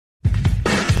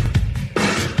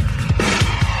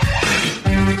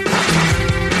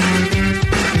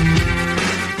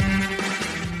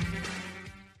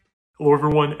Hello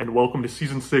everyone, and welcome to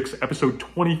Season 6, Episode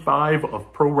 25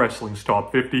 of Pro Wrestling's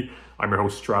Top 50. I'm your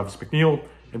host, Travis McNeil,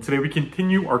 and today we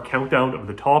continue our countdown of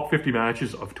the top 50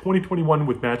 matches of 2021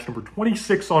 with match number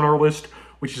 26 on our list,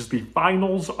 which is the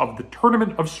finals of the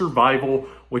Tournament of Survival,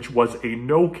 which was a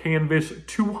no-canvas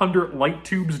 200 light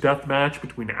tubes death match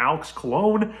between Atticus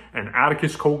Cogar and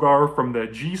Atticus Cogar from the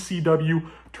GCW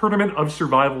Tournament of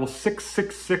Survival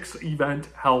 666 event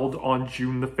held on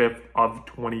June the 5th of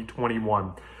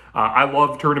 2021. I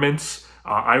love tournaments.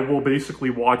 I will basically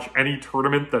watch any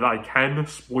tournament that I can,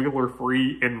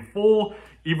 spoiler-free, in full,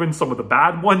 even some of the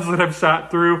bad ones that I've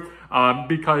sat through,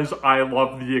 because I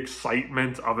love the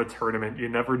excitement of a tournament. You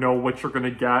never know what you're going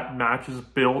to get. Matches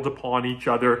build upon each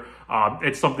other.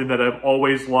 It's something that I've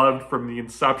always loved from the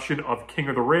inception of King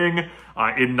of the Ring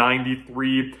in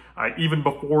 '93. Even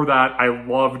before that, I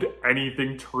loved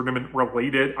anything tournament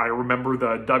related. I remember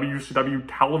the WCW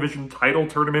television title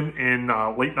tournament in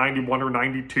late 91 or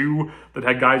 92 that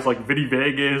had guys like Vinny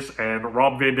Vegas and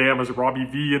Rob Van Dam as Robbie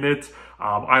V in it.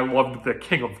 I loved the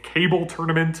King of Cable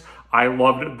tournament. I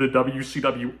loved the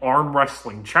WCW Arm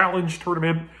Wrestling Challenge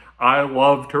tournament. I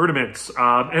love tournaments, and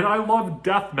I love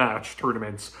deathmatch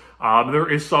tournaments.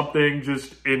 There is something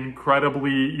just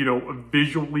incredibly,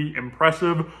 visually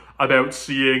impressive about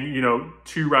seeing,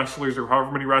 two wrestlers or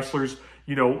however many wrestlers,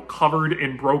 covered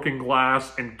in broken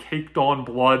glass and caked on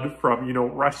blood from,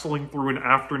 wrestling through an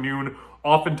afternoon,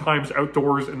 oftentimes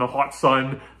outdoors in the hot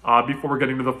sun before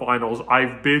getting to the finals.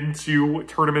 I've been to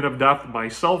Tournament of Death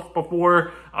myself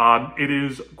before. It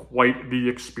is quite the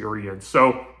experience.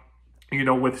 So,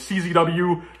 with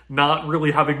CZW not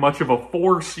really having much of a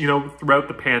force, throughout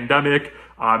the pandemic,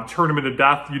 Tournament of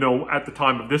Death, at the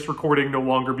time of this recording, no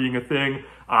longer being a thing.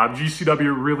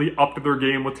 GCW really upped their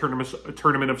game with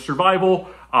Tournament of Survival,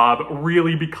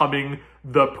 really becoming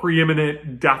the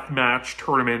preeminent deathmatch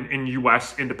tournament in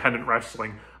U.S. independent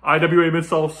wrestling. IWA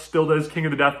itself still does King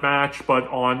of the Death match, but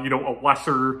on, a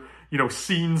lesser,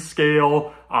 scene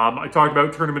scale. I talked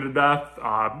about Tournament of Death.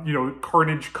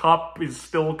 Carnage Cup is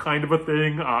still kind of a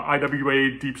thing.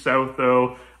 IWA Deep South,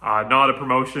 though, not a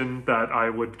promotion that I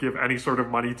would give any sort of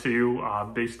money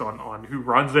to based on who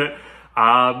runs it.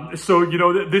 So,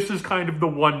 this is kind of the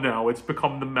one now. It's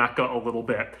become the mecca a little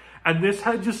bit. And this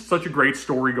had just such a great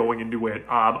story going into it.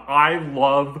 I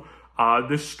love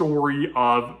this story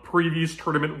of previous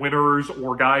tournament winners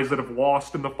or guys that have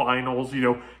lost in the finals,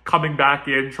 coming back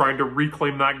in, trying to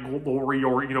reclaim that glory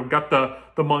or, get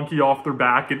the monkey off their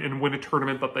back and win a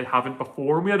tournament that they haven't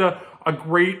before. And we had a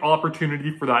great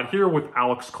opportunity for that here with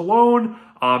Atticus Cogar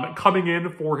coming in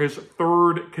for his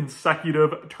third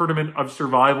consecutive Tournament of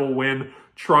Survival win,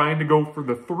 trying to go for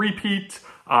the three-peat.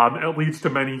 It leads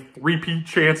to many three-peat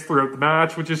chants throughout the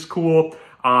match, which is cool.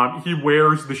 He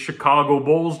wears the Chicago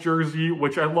Bulls jersey,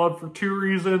 which I love for two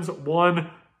reasons. One,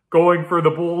 going for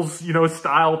the Bulls,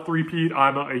 style three-peat.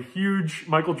 I'm a huge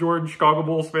Michael Jordan Chicago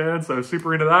Bulls fan, so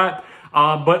super into that.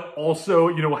 But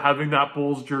also, having that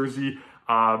Bulls jersey,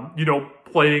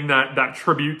 playing that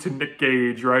tribute to Nick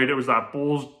Gage, right? It was that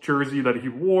Bulls jersey that he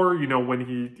wore, when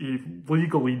he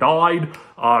legally died,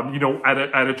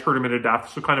 at a Tournament of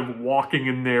Death. So kind of walking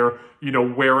in there,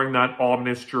 wearing that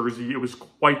ominous jersey. It was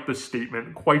quite the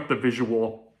statement, quite the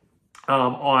visual.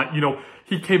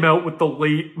 He came out with the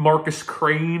late Marcus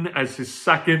Crane as his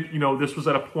second. This was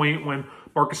at a point when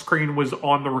Marcus Crane was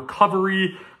on the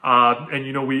recovery,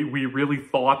 and, we really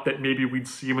thought that maybe we'd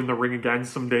see him in the ring again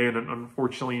someday, and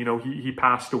unfortunately, he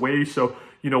passed away. So,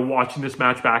 watching this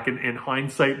match back in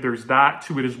hindsight, there's that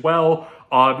to it as well.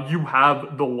 You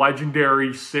have the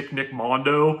legendary Sick Nick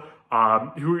Mondo,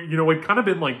 who, had kind of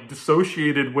been,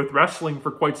 dissociated with wrestling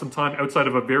for quite some time outside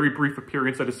of a very brief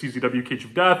appearance at a CZW Cage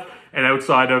of Death, and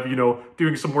outside of,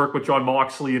 doing some work with John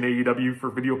Moxley and AEW for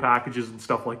video packages and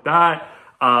stuff like that.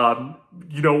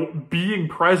 Being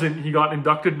present, he got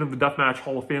inducted into the Deathmatch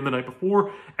Hall of Fame the night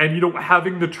before, and,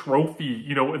 having the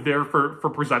trophy, there for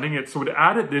presenting it. So it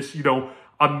added this,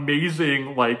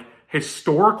 amazing,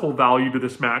 historical value to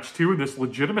this match too, and this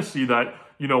legitimacy that,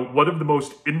 one of the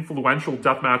most influential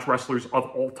deathmatch wrestlers of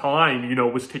all time,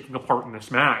 was taking a part in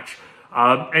this match.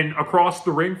 And across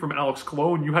the ring from Atticus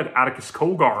Cogar, you had Atticus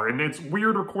Cogar. And it's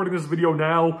weird recording this video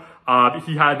now.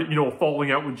 He had, a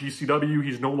falling out with GCW.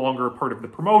 He's no longer a part of the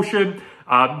promotion.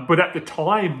 But at the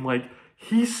time,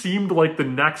 he seemed like the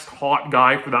next hot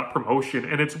guy for that promotion.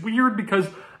 And it's weird because,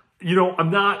 I'm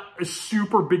not a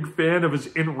super big fan of his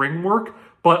in-ring work,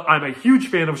 but I'm a huge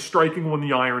fan of striking when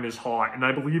the iron is hot. And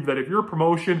I believe that if you're a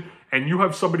promotion and you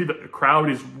have somebody that the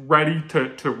crowd is ready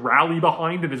to rally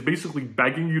behind and is basically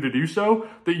begging you to do so,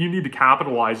 that you need to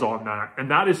capitalize on that.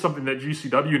 And that is something that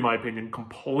GCW, in my opinion,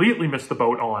 completely missed the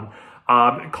boat on.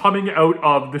 Coming out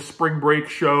of the spring break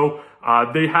show,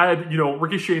 they had,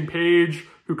 Ricochet and Page,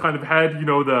 who kind of had,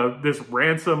 this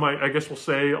ransom, I guess we'll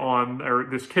say, or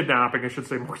this kidnapping, I should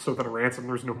say, more so than a ransom.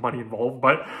 There's no money involved,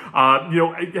 but,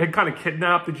 had kind of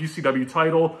kidnapped the GCW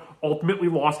title, ultimately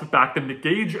lost it back to Nick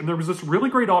Gage, and there was this really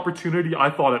great opportunity,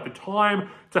 I thought, at the time,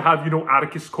 to have,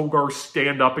 Atticus Cogar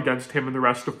stand up against him and the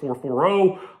rest of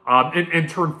 440, and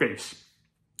turn face.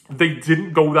 They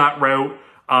didn't go that route,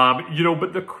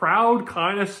 but the crowd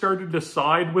kind of started to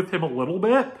side with him a little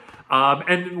bit.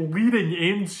 And leading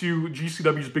into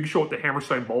GCW's big show at the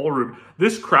Hammerstein Ballroom,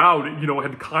 this crowd,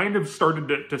 had kind of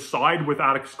started to side with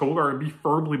Atticus Cogar and be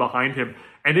firmly behind him.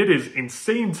 And it is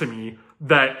insane to me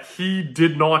that he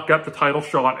did not get the title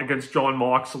shot against Jon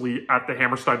Moxley at the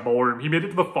Hammerstein Ballroom. He made it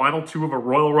to the final two of a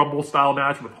Royal Rumble style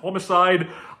match with Homicide.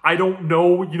 I don't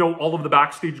know, all of the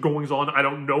backstage goings on. I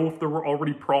don't know if there were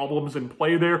already problems in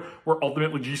play there where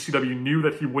ultimately GCW knew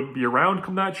that he wouldn't be around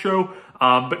come that show.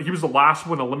 But he was the last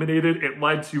one eliminated. It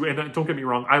led to, and don't get me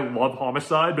wrong, I love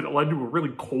Homicide, but it led to a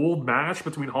really cold match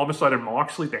between Homicide and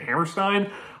Moxley at the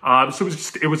Hammerstein. So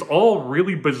it was all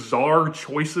really bizarre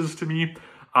choices to me.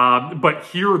 But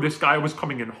here, this guy was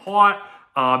coming in hot.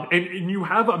 And you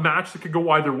have a match that could go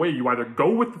either way. You either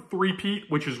go with the three-peat,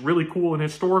 which is really cool and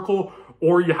historical,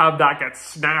 or you have that get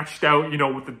snatched out,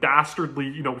 with the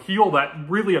dastardly, heel that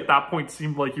really at that point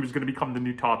seemed like he was going to become the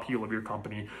new top heel of your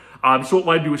company. So it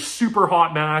led to a super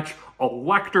hot match,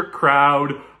 electric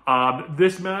crowd.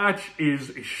 This match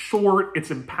is short, it's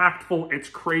impactful, it's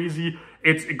crazy.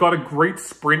 It got a great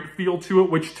sprint feel to it,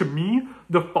 which to me,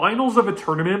 the finals of a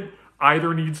tournament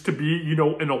either needs to be,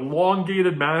 an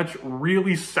elongated match,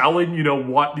 really selling,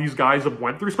 what these guys have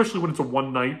went through, especially when it's a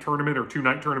one-night tournament or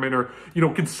two-night tournament or,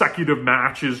 consecutive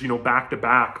matches,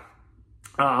 back-to-back.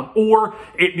 Or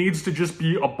it needs to just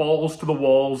be a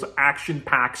balls-to-the-walls,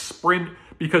 action-packed sprint,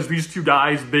 because these two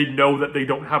guys, they know that they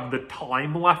don't have the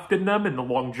time left in them and the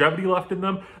longevity left in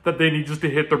them, that they need just to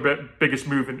hit their biggest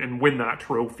move and win that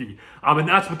trophy. And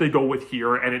that's what they go with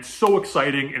here, and it's so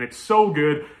exciting, and it's so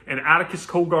good, and Atticus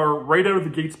Cogar, right out of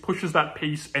the gates, pushes that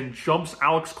pace and jumps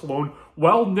Alex Colon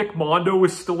while Nick Mondo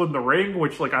is still in the ring,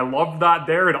 which, I loved that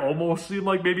there. It almost seemed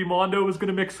like maybe Mondo was going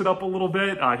to mix it up a little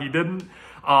bit. He didn't.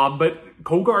 But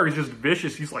Cogar is just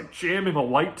vicious. He's jamming a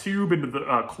light tube into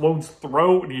the Colon's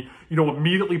throat, and he,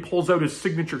 immediately pulls out his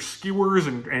signature skewers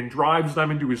and drives them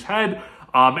into his head.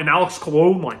 And Alex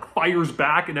Colon fires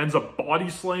back and ends up body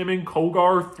slamming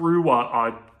Cogar through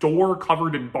a door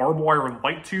covered in barbed wire and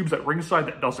light tubes at ringside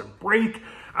that doesn't break.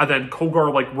 And then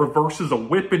Cogar reverses a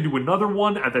whip into another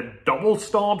one and then double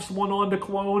stomps one onto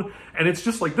Colon. And it's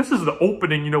just this is the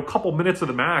opening, couple minutes of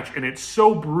the match, and it's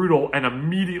so brutal and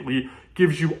immediately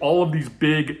gives you all of these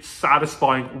big,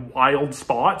 satisfying, wild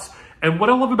spots. And what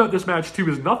I love about this match too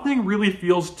is nothing really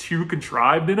feels too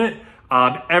contrived in it.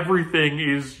 Everything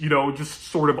is, just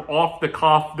sort of off the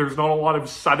cuff. There's not a lot of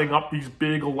setting up these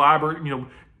big, elaborate,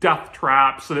 death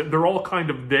traps. So that they're all kind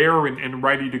of there and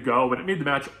ready to go. And it made the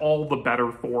match all the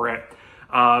better for it.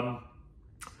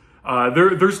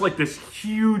 There's this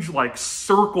huge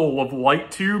circle of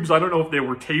light tubes. I don't know if they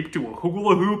were taped to a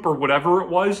hula hoop or whatever it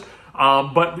was.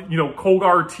 But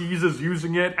Cogar teases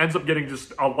using it, ends up getting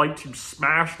just a light tube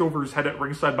smashed over his head at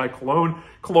ringside by Colon.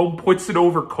 Colon puts it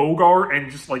over Cogar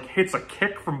and just hits a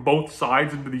kick from both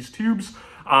sides into these tubes.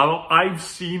 I've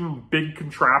seen big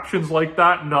contraptions like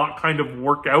that not kind of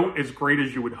work out as great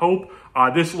as you would hope.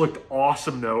 This looked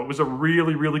awesome though. It was a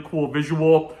really, really cool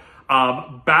visual.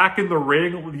 Back in the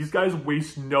ring, these guys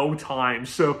waste no time.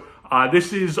 So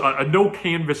this is a no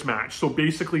canvas match. So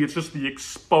basically it's just the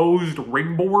exposed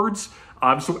ring boards.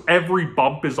 So every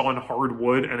bump is on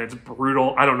hardwood and it's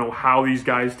brutal. I don't know how these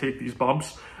guys take these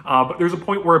bumps. But there's a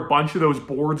point where a bunch of those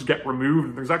boards get removed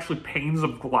and there's actually panes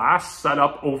of glass set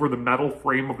up over the metal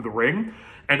frame of the ring.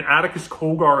 And Atticus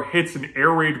Cogar hits an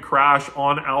air raid crash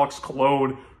on Alex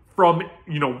Colon from,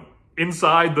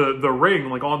 inside the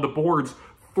ring, on the boards,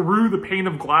 through the pane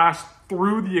of glass,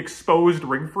 through the exposed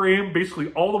ring frame,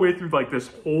 basically all the way through this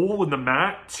hole in the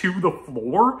mat to the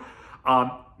floor.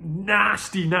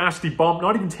 Nasty, nasty bump,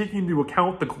 not even taking into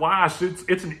account the glass.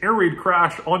 It's an air raid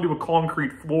crash onto a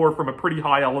concrete floor from a pretty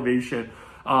high elevation.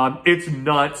 It's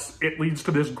nuts. It leads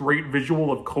to this great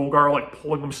visual of Cogar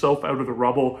pulling himself out of the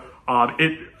rubble.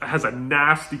 It has a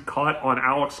nasty cut on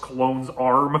Alex Colon's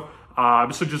arm.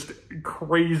 So just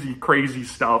crazy, crazy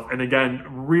stuff. And again,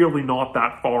 really not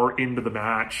that far into the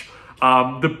match.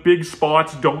 The big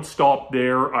spots don't stop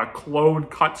there. Colon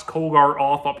cuts Cogar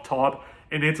off up top,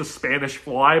 and it's a Spanish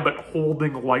fly, but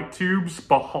holding light tubes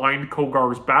behind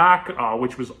Cogar's back,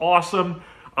 which was awesome.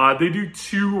 They do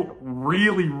two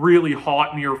really, really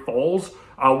hot near falls,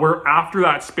 where after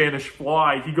that Spanish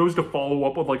fly, he goes to follow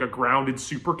up with like a grounded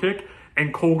super kick,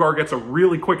 and Cogar gets a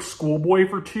really quick schoolboy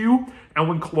for two. And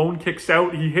when Colon kicks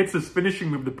out, he hits his finishing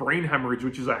move, the brain hemorrhage,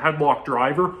 which is a headlock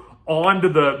driver, onto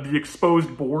the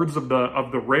exposed boards of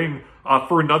the ring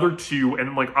for another two.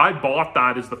 And like, I bought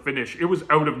that as the finish. It was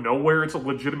out of nowhere. It's a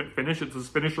legitimate finish. It's his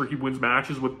finisher he wins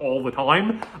matches with all the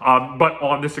time. But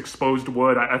on this exposed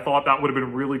wood, I thought that would have been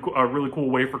a really cool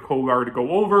way for Cogar to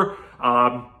go over.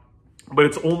 But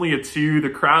it's only a two. The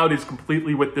crowd is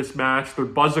completely with this match. They're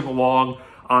buzzing along.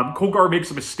 Cogar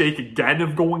makes a mistake again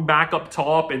of going back up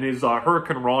top, and his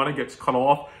Hurricane Rana gets cut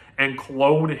off, and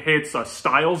Colon hits a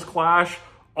Styles Clash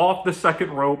off the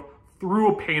second rope,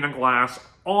 through a pane of glass,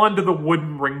 onto the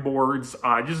wooden ring boards.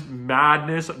 Just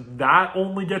madness. That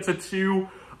only gets a two.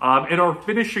 And our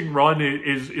finishing run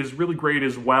is really great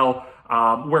as well,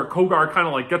 where Cogar kind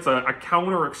of like gets a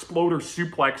counter exploder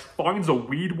suplex, finds a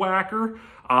weed whacker,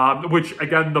 which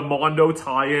again, the Mondo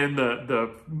tie-in,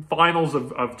 the finals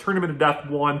of Tournament of Death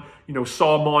 1, you know,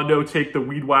 saw Mondo take the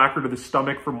weed whacker to the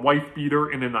stomach from Wife Beater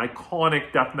in an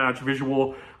iconic deathmatch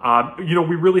visual. You know,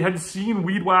 we really hadn't seen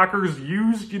weed whackers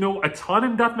used, you know, a ton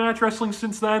in deathmatch wrestling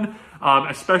since then,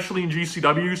 especially in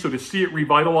GCW. So to see it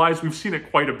revitalized, we've seen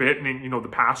it quite a bit in, you know, the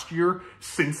past year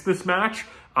since this match.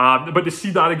 But to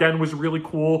see that again was really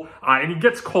cool. And he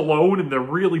gets Colon in the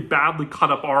really badly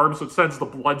cut up arm, so it sends the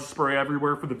blood spray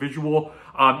everywhere for the visual.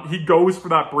 He goes for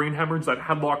that brain hemorrhage, that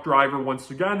headlock driver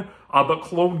once again, but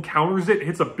Colon counters it,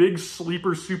 hits a big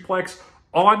sleeper suplex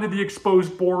onto the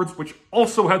exposed boards, which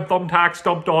also had thumbtacks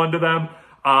dumped onto them.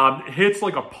 Hits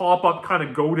like a pop-up kind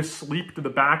of go to sleep to the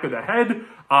back of the head,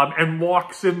 and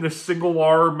locks in the single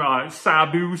arm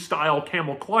Sabu style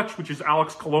camel clutch, which is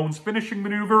Alex Colon's finishing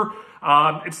maneuver.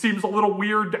 It seems a little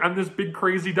weird to end this big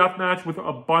crazy death match with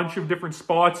a bunch of different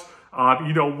spots,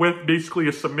 you know, with basically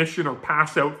a submission or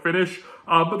pass out finish.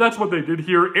 But that's what they did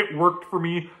here. It worked for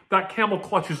me. That camel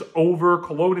clutch is over.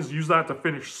 Colon has used that to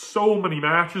finish so many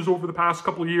matches over the past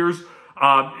couple of years.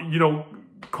 You know,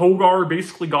 Cogar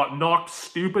basically got knocked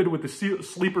stupid with the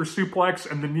sleeper suplex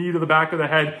and the knee to the back of the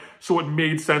head, so it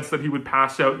made sense that he would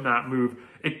pass out in that move.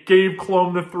 It gave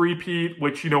Colon the three-peat,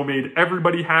 which, you know, made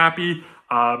everybody happy.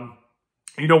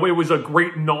 You know, it was a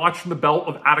great notch in the belt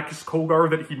of Atticus Cogar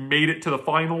that he made it to the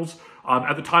finals.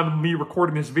 At the time of me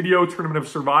recording this video, Tournament of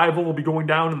Survival will be going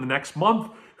down in the next month.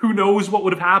 Who knows what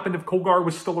would have happened if Cogar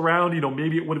was still around? You know,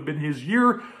 maybe it would have been his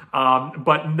year.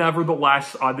 But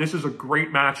nevertheless, this is a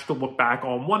great match to look back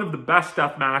on. One of the best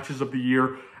death matches of the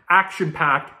year.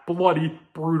 Action-packed, bloody,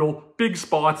 brutal, big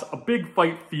spots, a big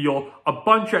fight feel, a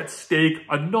bunch at stake,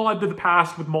 a nod to the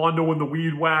past with Mondo and the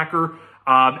Weed Whacker.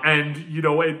 And, you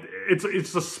know, it's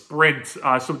a sprint,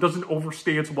 so it doesn't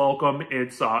overstay its welcome.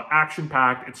 It's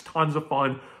action-packed. It's tons of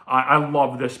fun. I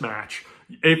love this match.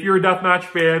 If you're a deathmatch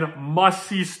fan,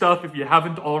 must-see stuff if you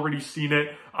haven't already seen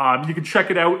it. You can check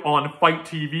it out on Fight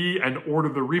TV and order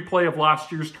the replay of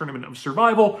last year's Tournament of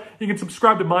Survival. You can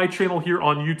subscribe to my channel here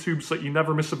on YouTube so that you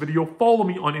never miss a video. Follow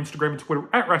me on Instagram and Twitter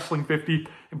at Wrestling50.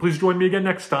 And please join me again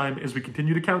next time as we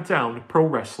continue to count down Pro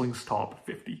Wrestling's Top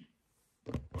 50.